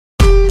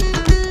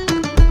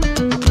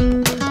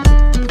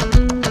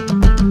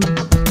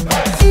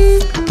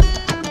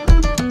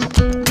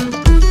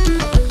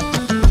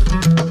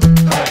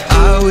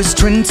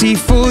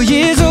24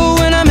 years old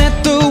when I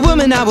met the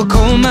woman I would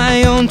call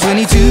my own.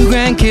 22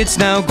 grandkids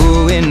now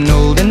growing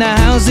old, in the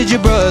house that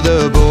your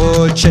brother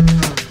bought you.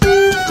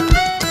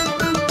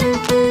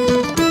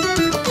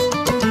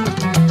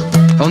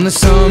 On the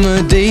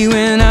summer day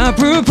when I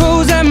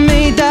proposed, I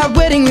made that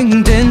wedding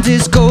ring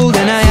dentist gold.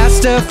 And I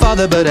asked her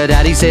father, but her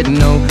daddy said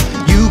no,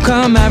 you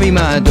can't marry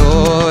my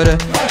daughter.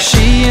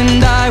 She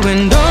and I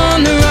went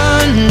on the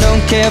run,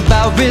 don't care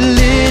about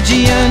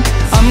religion.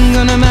 I'm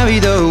gonna marry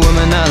the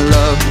woman I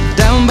love,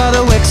 down by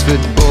the Wexford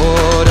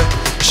border.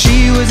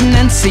 She was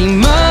Nancy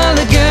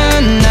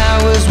Mulligan, I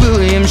was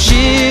William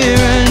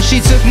Sheeran. She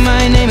took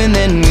my name and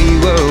then we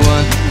were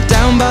one,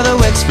 down by the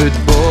Wexford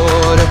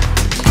border.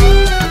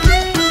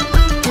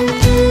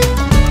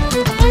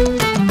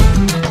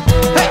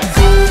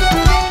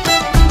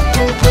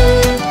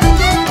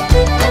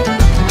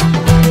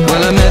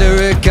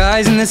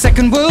 In the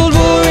Second World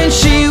War, and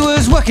she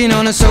was working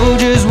on a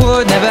soldier's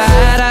ward. Never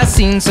had I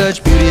seen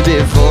such beauty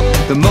before,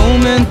 the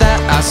moment that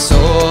I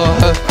saw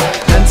her.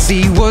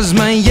 Nancy was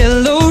my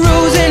yellow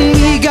rose, and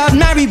we got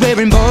married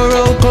wearing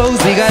borrowed clothes.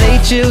 We got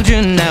 8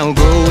 children now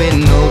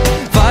growing old,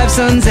 5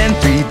 sons and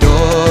 3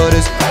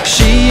 daughters.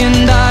 She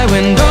and I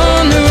went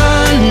on the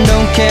run,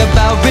 don't care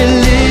about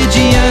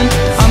religion.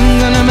 I'm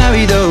gonna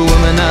marry the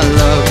woman I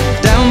love,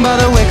 down by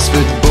the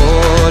Wexford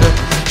border.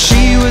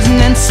 She was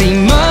Nancy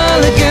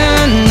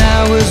Mulligan,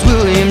 I was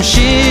William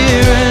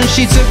Sheeran.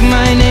 She took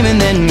my name and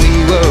then we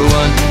were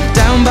one,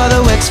 down by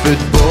the Wexford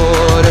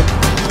border.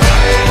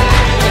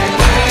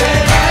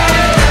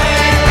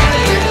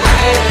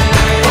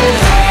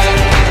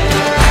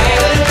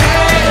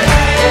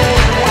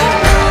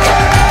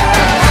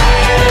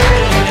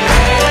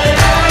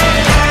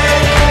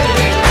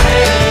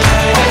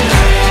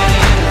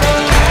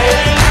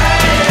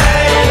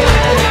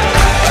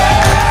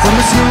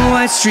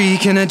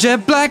 Streak and a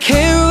jet black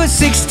hair, over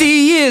 60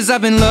 years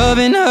I've been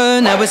loving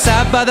her. Now we're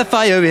sat by the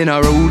fire in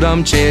our old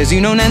armchairs.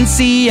 You know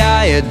Nancy,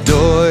 I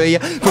adore you.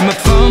 From a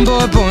farm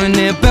boy born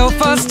near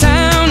Belfast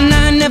town,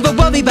 I never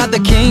worry about the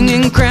king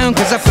and crown,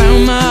 cause I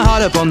found my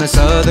heart up on the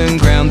southern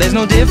ground. There's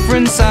no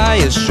difference, I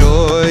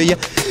assure you.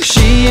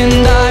 She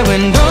and I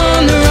went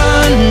on the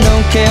run,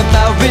 don't care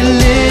about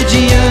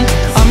religion.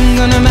 I'm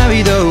gonna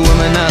marry the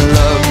woman I love,